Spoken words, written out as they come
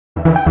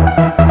Hey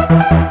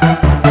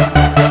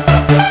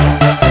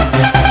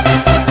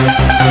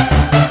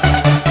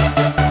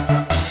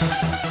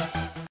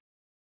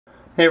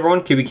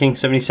everyone,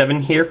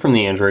 QBKing77 here from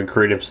the Android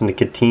Creative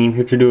Syndicate team,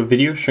 here to do a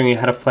video showing you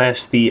how to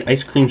flash the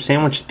ice cream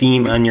sandwich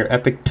theme on your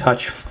Epic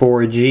Touch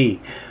 4G.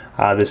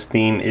 This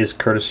theme is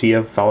courtesy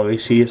of fellow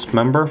ACS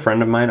member,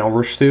 friend of mine,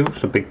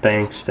 Overstu, so big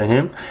thanks to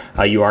him.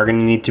 You are going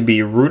to need to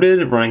be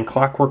rooted, running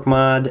Clockwork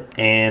Mod,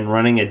 and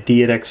running a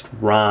DX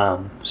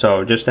ROM.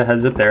 So just a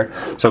heads up there.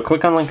 So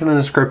click on the link in the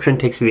description,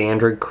 takes you to the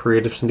Android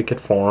Creative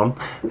Syndicate forum.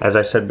 As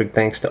I said, big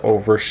thanks to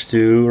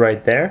Overstu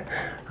right there.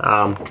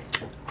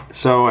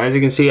 So as you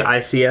can see,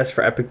 ICS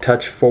for Epic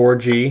Touch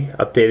 4G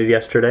updated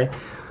yesterday,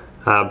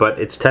 but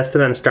it's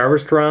tested on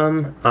Starburst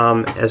ROM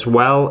as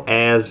well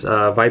as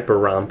Viper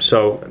ROM.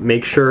 So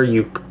make sure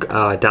you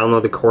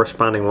download the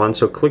corresponding one.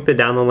 So click the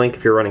download link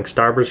if you're running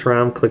Starburst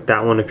ROM, click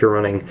that one if you're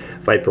running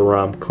Viper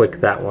ROM,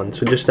 click that one.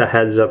 So just a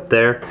heads up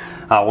there.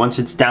 Once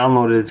it's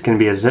downloaded, it's going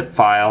to be a zip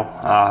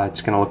file. It's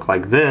going to look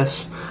like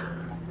this.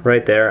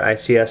 Right there,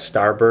 ICS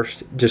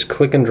Starburst. Just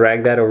click and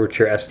drag that over to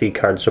your SD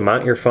card. So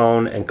mount your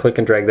phone and click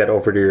and drag that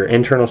over to your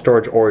internal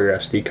storage or your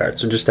SD card.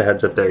 So just a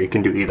heads up there, you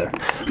can do either.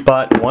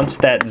 But once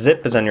that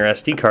zip is on your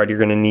SD card, you're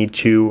going to need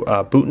to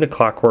boot into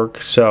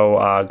Clockwork.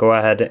 So go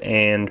ahead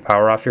and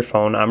power off your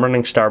phone. I'm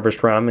running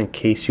Starburst ROM in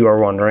case you are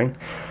wondering.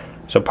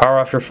 So power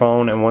off your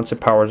phone, and once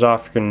it powers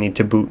off, you're going to need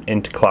to boot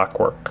into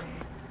Clockwork.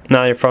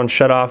 Now your phone's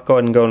shut off, go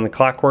ahead and go into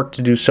Clockwork.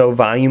 To do so,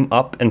 volume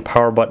up and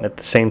power button at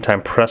the same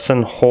time. Press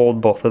and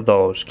hold both of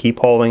those. Keep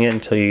holding it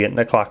until you get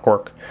into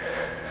Clockwork.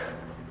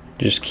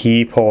 Just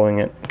keep holding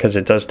it because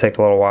it does take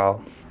a little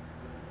while.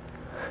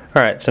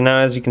 Alright, so now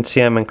as you can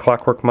see, I'm in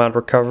Clockwork Mod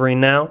Recovery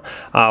now.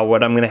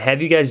 What I'm going to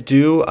have you guys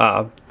do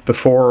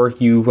before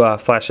you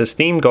flash this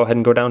theme, go ahead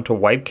and go down to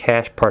Wipe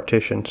Cache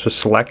Partition. So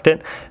select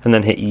it and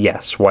then hit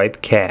Yes,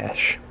 Wipe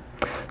Cache.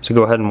 So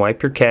go ahead and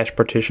wipe your cache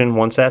partition.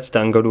 Once that's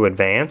done, go to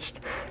Advanced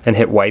and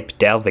hit Wipe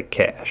Dalvik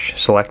Cache.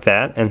 Select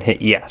that and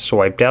hit Yes,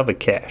 Wipe Dalvik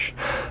Cache.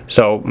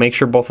 So make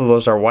sure both of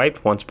those are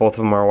wiped. Once both of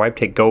them are wiped,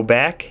 hit Go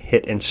Back,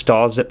 hit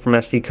Install Zip from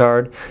SD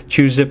card,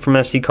 choose Zip from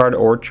SD card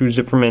or choose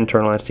Zip from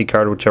internal SD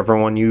card, whichever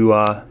one you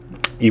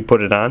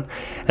put it on,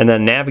 and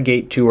then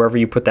navigate to wherever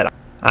you put that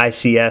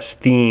ICS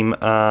theme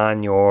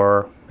on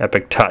your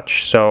Epic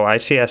Touch. So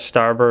ICS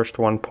Starburst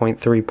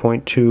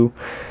 1.3.2.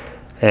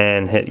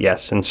 and hit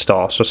Yes,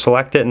 Install. So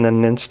select it and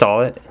then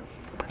install it.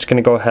 It's going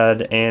to go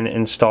ahead and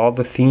install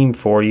the theme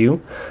for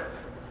you.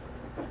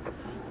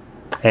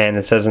 And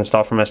it says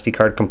install from SD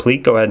card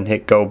complete. Go ahead and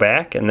hit Go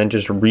Back and then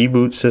just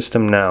reboot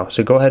system now.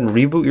 So go ahead and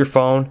reboot your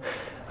phone.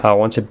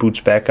 Once it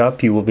boots back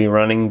up, you will be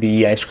running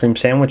the ice cream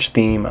sandwich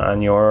theme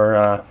on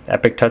your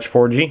Epic Touch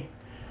 4G.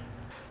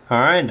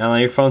 Alright, now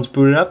that your phone's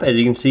booted up, as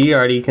you can see, you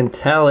already can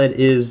tell it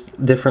is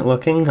different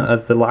looking.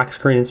 The lock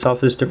screen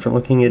itself is different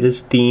looking. It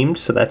is themed,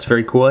 so that's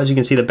very cool. As you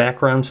can see, the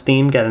background's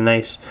themed. Got a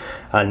nice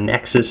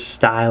Nexus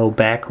style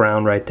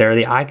background right there.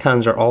 The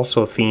icons are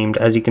also themed.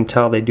 As you can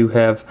tell, they do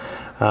have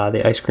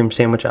the ice cream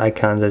sandwich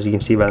icons, as you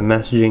can see by the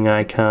messaging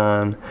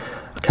icon,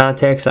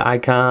 contacts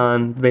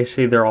icon.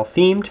 Basically, they're all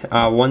themed.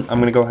 I'm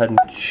going to go ahead and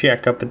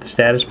check up at the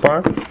status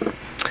bar.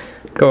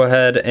 Go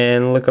ahead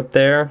and look up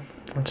there.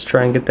 Let's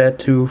try and get that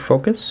to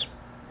focus.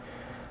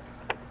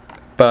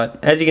 But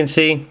as you can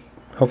see,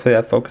 hopefully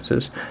that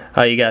focuses.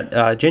 You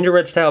got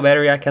gingerbread style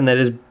battery icon that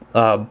is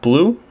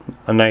blue,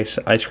 a nice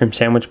ice cream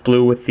sandwich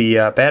blue with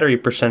the battery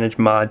percentage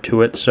mod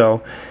to it.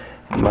 So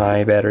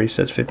my battery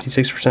says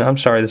 56%. I'm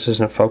sorry this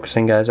isn't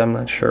focusing, guys. I'm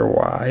not sure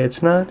why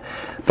it's not.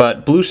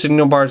 But blue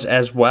signal bars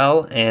as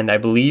well, and I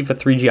believe a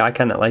 3G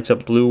icon that lights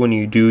up blue when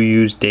you do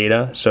use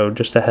data. So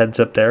just a heads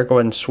up there. Go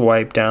ahead and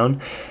swipe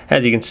down.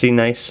 As you can see,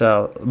 nice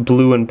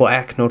blue and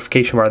black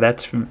notification bar.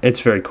 It's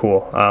very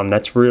cool.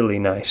 That's really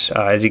nice.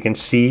 As you can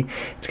see,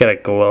 it's got a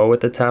glow at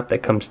the top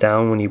that comes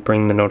down when you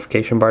bring the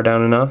notification bar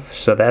down enough.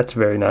 So that's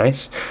very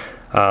nice.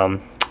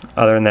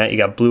 Other than that, you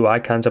got blue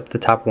icons up at the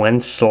top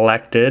when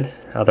selected.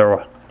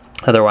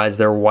 Otherwise,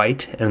 they're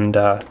white and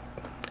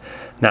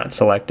not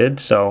selected.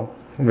 So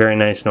very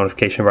nice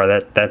notification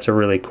bar. That's a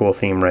really cool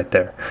theme right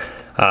there.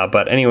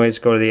 But anyways,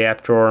 go to the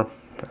app drawer.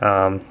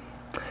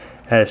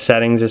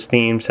 Settings is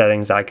themed.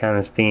 Settings icon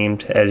is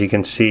themed. As you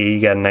can see,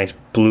 you got a nice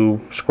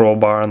blue scroll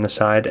bar on the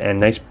side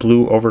and nice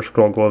blue over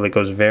scroll glow that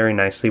goes very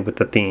nicely with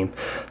the theme.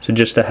 So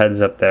just a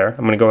heads up there. I'm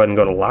going to go ahead and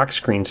go to lock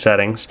screen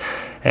settings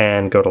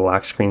and go to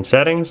lock screen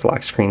settings,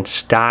 lock screen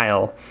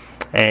style.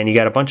 And you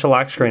got a bunch of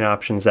lock screen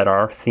options that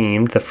are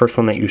themed. The first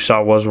one that you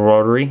saw was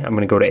rotary. I'm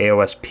going to go to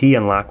AOSP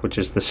unlock, which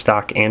is the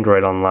stock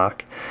Android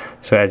unlock.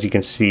 So as you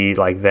can see,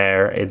 like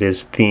there, it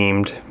is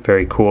themed.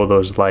 Very cool.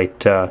 Those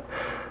light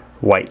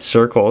white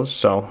circles,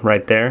 so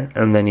right there.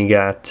 And then you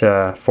got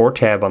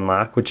 4-tab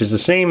unlock, which is the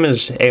same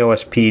as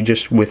AOSP,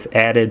 just with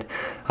added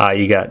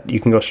you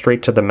can go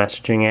straight to the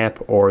messaging app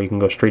or you can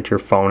go straight to your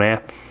phone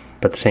app,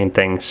 but the same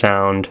thing,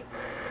 sound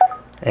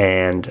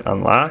and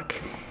unlock.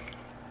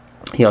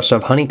 You also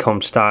have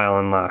honeycomb style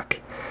unlock,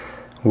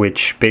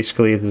 which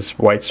basically is this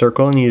white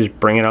circle, and you just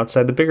bring it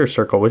outside the bigger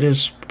circle, which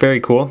is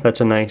very cool.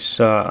 That's a nice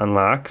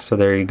unlock. So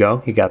there you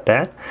go, you got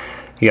that.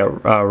 You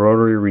got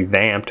rotary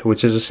revamped,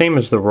 which is the same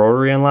as the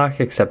rotary unlock,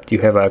 except you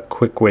have a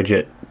quick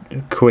widget,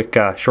 quick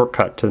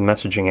shortcut to the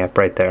messaging app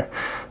right there.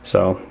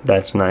 So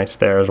that's nice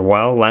there as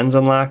well. Lens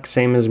unlock,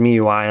 same as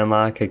MIUI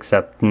unlock,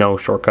 except no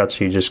shortcuts,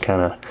 so you just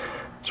kind of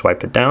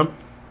swipe it down.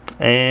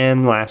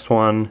 And last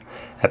one,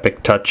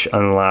 Epic Touch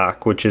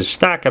unlock, which is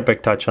stock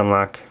Epic Touch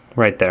unlock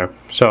right there.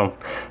 So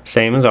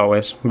same as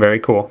always, very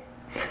cool.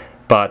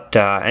 But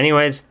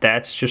anyways,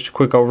 that's just a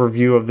quick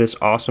overview of this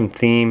awesome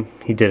theme.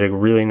 He did a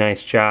really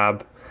nice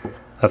job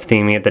of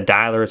theming it. The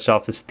dialer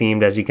itself is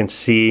themed, as you can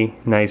see,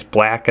 nice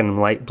black and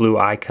light blue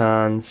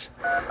icons.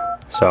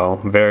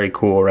 So very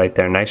cool right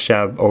there. Nice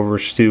job,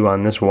 Overstew,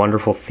 on this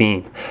wonderful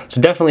theme.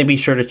 So definitely be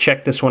sure to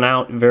check this one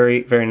out.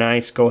 Very, very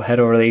nice. Go head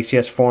over to the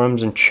ACS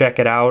forums and check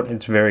it out.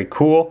 It's very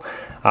cool.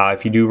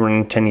 If you do run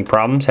into any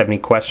problems, have any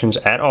questions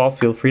at all,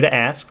 feel free to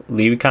ask.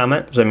 Leave a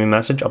comment, send me a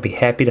message. I'll be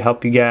happy to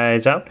help you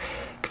guys out.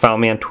 You can follow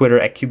me on Twitter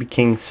at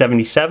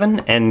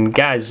QBKing77. And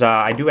guys,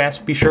 I do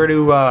ask, be sure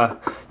to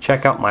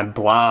check out my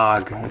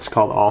blog. It's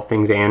called All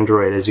Things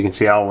Android. As you can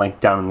see, I'll link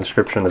down in the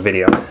description of the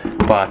video.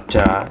 But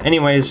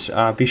anyways,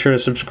 be sure to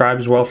subscribe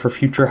as well for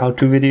future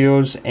how-to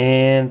videos.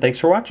 And thanks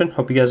for watching.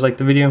 Hope you guys liked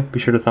the video. Be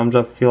sure to thumbs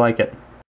up if you like it.